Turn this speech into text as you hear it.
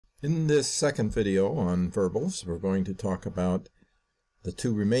In this second video on verbals, we're going to talk about the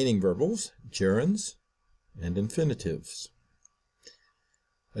two remaining verbals, gerunds and infinitives.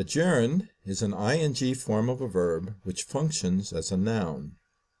 A gerund is an ing form of a verb which functions as a noun,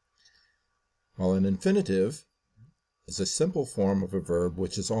 while an infinitive is a simple form of a verb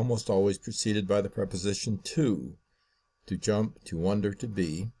which is almost always preceded by the preposition to jump, to wonder, to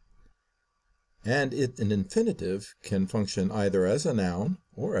be, and an infinitive can function either as a noun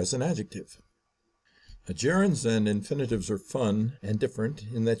or as an adjective. Gerunds and infinitives are fun and different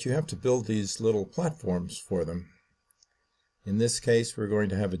in that you have to build these little platforms for them. In this case, we're going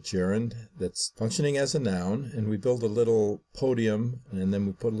to have a gerund that's functioning as a noun, and we build a little podium, and then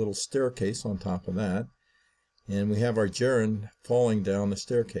we put a little staircase on top of that, and we have our gerund falling down the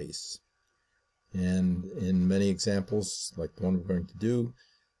staircase. And in many examples, like the one we're going to do,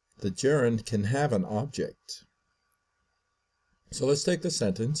 the gerund can have an object. So let's take the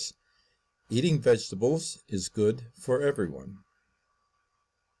sentence, eating vegetables is good for everyone.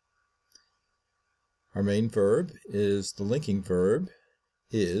 Our main verb is the linking verb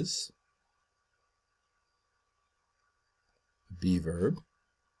is, be verb.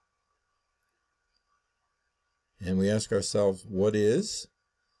 And we ask ourselves, what is?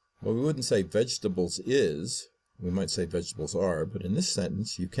 Well, we wouldn't say vegetables is. We might say vegetables are, but in this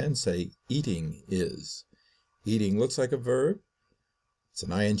sentence you can say eating is. Eating looks like a verb. It's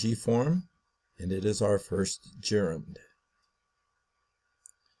an ing form, and it is our first gerund.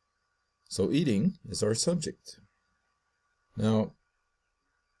 So eating is our subject. Now,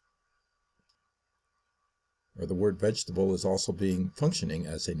 the word vegetable is also functioning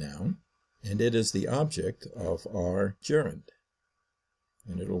as a noun, and it is the object of our gerund.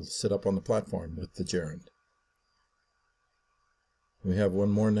 And it'll sit up on the platform with the gerund. We have one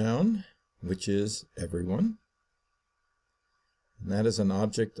more noun, which is everyone. And that is an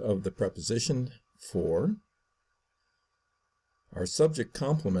object of the preposition for. Our subject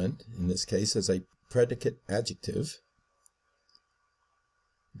complement, in this case, is a predicate adjective,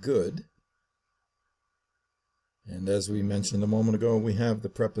 good. And as we mentioned a moment ago, we have the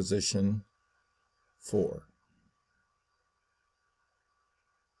preposition for.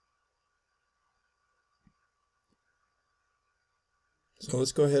 So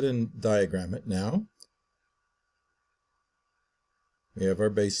let's go ahead and diagram it now. We have our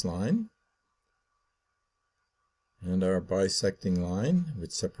baseline and our bisecting line,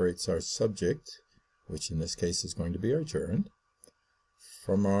 which separates our subject, which in this case is going to be our gerund,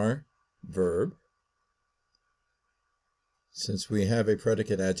 from our verb. Since we have a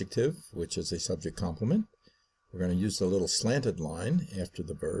predicate adjective, which is a subject complement, we're going to use the little slanted line after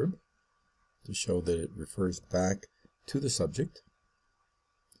the verb to show that it refers back to the subject.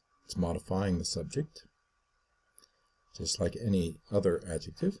 It's modifying the subject, just like any other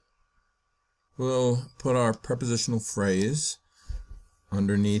adjective. We'll put our prepositional phrase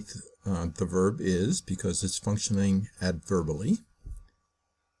underneath the verb is, because it's functioning adverbally,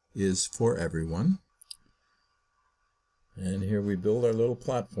 is for everyone. And here we build our little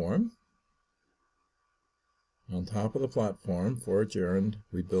platform. On top of the platform, for a gerund,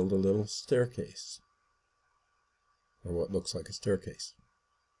 we build a little staircase, or what looks like a staircase.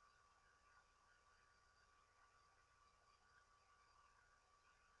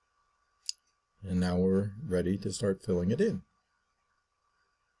 And now we're ready to start filling it in.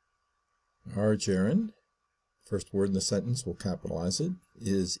 Our gerund, first word in the sentence, we'll capitalize it,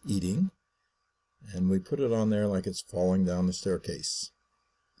 is eating. And we put it on there like it's falling down the staircase.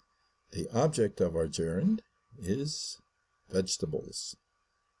 The object of our gerund is vegetables.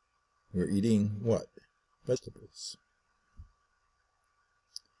 We're eating what? Vegetables.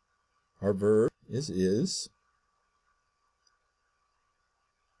 Our verb is.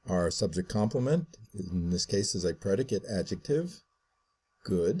 Our subject complement, in this case, is a predicate adjective,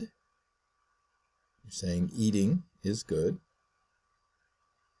 good. You're saying eating is good.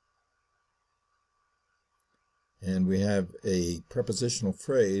 And we have a prepositional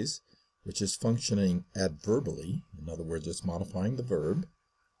phrase which is functioning adverbally, in other words, it's modifying the verb,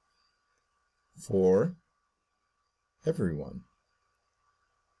 for everyone.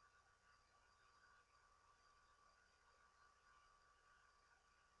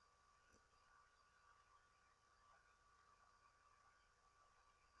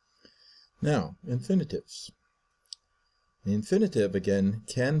 Now, infinitives. The infinitive, again,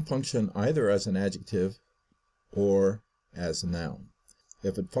 can function either as an adjective or as a noun.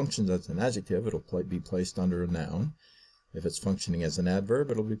 If it functions as an adjective, it'll be placed under a noun. If it's functioning as an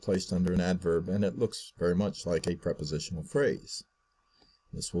adverb, it'll be placed under an adverb, and it looks very much like a prepositional phrase.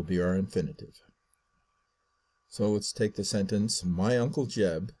 This will be our infinitive. So let's take the sentence, my Uncle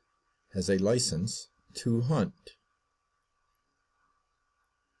Jeb has a license to hunt.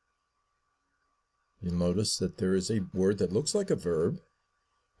 You'll notice that there is a word that looks like a verb,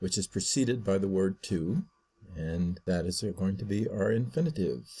 which is preceded by the word to, and that is going to be our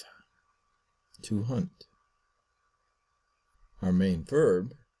infinitive, to hunt. Our main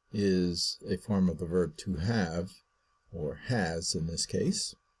verb is a form of the verb to have, or has in this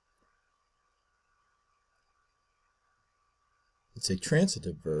case. It's a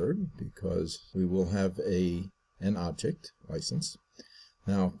transitive verb because we will have an object, license.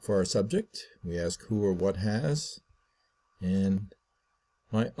 Now for our subject, we ask who or what has, and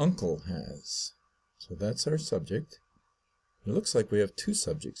my uncle has. So that's our subject. It looks like we have two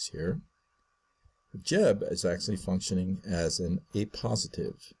subjects here. Jeb is actually functioning as an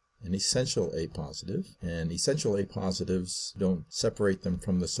apositive, an essential apositive, and essential apositives don't separate them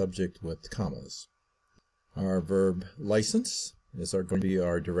from the subject with commas. Our verb license is going to be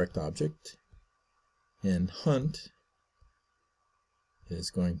our direct object, and hunt is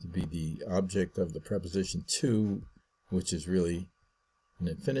going to be the object of the preposition to, which is really an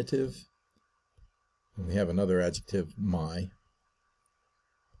infinitive. And we have another adjective, my.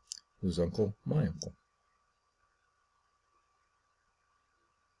 Whose uncle? My uncle.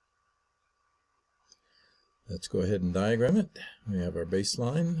 Let's go ahead and diagram it. We have our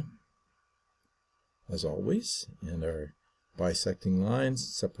baseline, as always, and our bisecting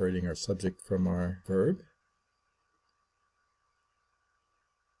lines separating our subject from our verb.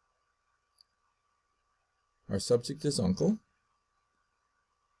 Our subject is uncle.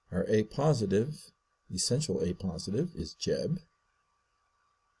 Our apositive, essential apositive, is Jeb.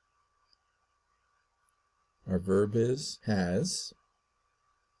 Our verb is has.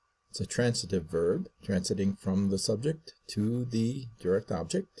 It's a transitive verb, transiting from the subject to the direct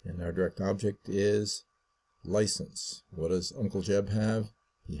object. And our direct object is license. What does Uncle Jeb have?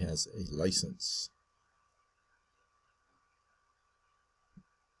 He has a license.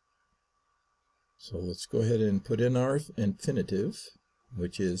 So let's go ahead and put in our infinitive,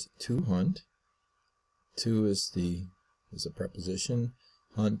 which is to hunt. To is a preposition.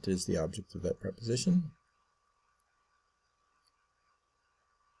 Hunt is the object of that preposition.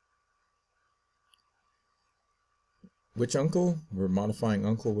 Which uncle? We're modifying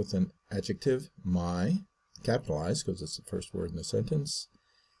uncle with an adjective, my, capitalized because it's the first word in the sentence,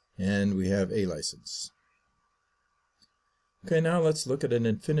 and we have a license. Okay, now let's look at an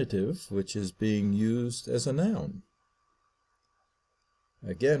infinitive, which is being used as a noun.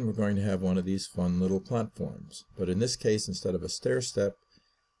 Again, we're going to have one of these fun little platforms, but in this case, instead of a stair step,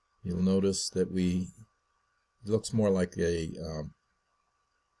 you'll notice that it looks more like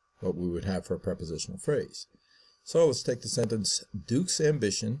what we would have for a prepositional phrase. So let's take the sentence, Duke's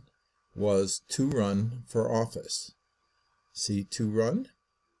ambition was to run for office. See, to run?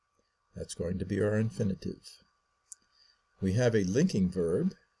 That's going to be our infinitive. We have a linking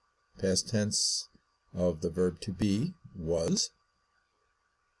verb, past tense of the verb to be, was.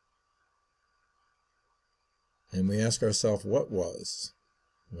 And we ask ourselves, what was?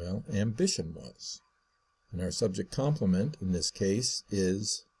 Well, ambition was. And our subject complement, in this case,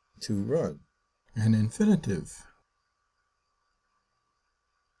 is to run. An infinitive.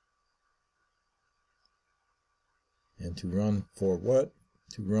 And to run for what?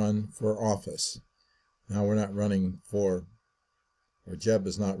 To run for office. Now we're not running for, or Jeb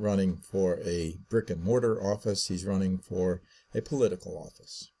is not running for a brick and mortar office, he's running for a political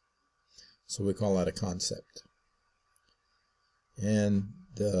office. So we call that a concept. And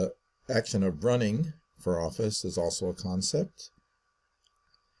the action of running for office is also a concept.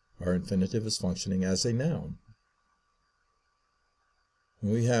 Our infinitive is functioning as a noun.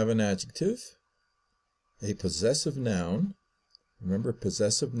 We have an adjective, a possessive noun. Remember,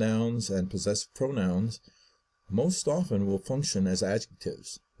 possessive nouns and possessive pronouns most often will function as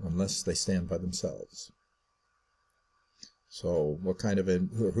adjectives unless they stand by themselves. So what kind of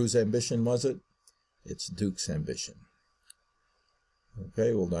whose ambition was it? It's Duke's ambition.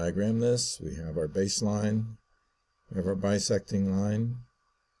 Okay, we'll diagram this. We have our baseline, we have our bisecting line,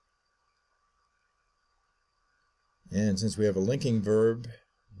 and since we have a linking verb,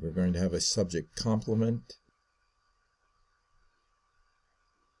 we're going to have a subject complement,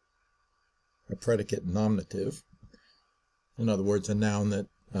 a predicate nominative, in other words, a noun that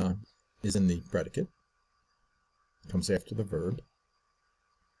is in the predicate, comes after the verb.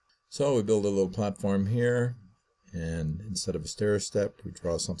 So we build a little platform here, and instead of a stair step, we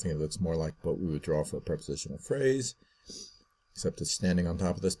draw something that looks more like what we would draw for a prepositional phrase, except it's standing on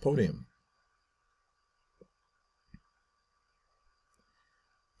top of this podium.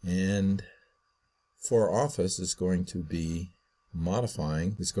 And for office is going to be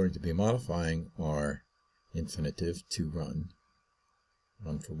is going to be modifying our infinitive to run.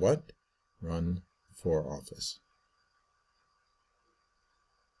 Run for what? Run for office.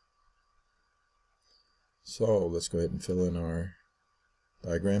 So let's go ahead and fill in our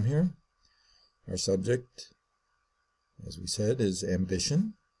diagram here. Our subject, as we said, is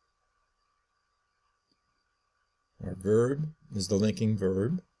ambition. Our verb is the linking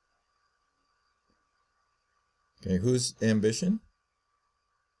verb. Okay, whose ambition?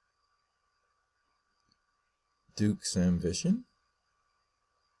 Duke's ambition.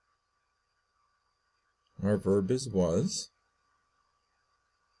 Our verb is was.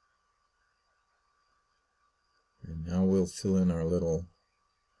 And now we'll fill in our little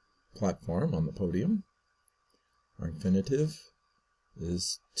platform on the podium. Our infinitive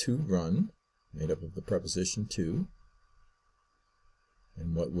is to run, made up of the preposition to,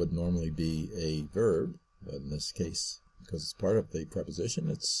 and what would normally be a verb, but in this case, because it's part of the preposition,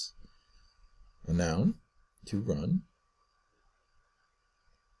 it's a noun, to run.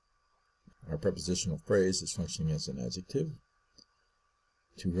 Our prepositional phrase is functioning as an adjective,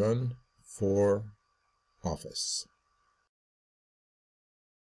 to run for office.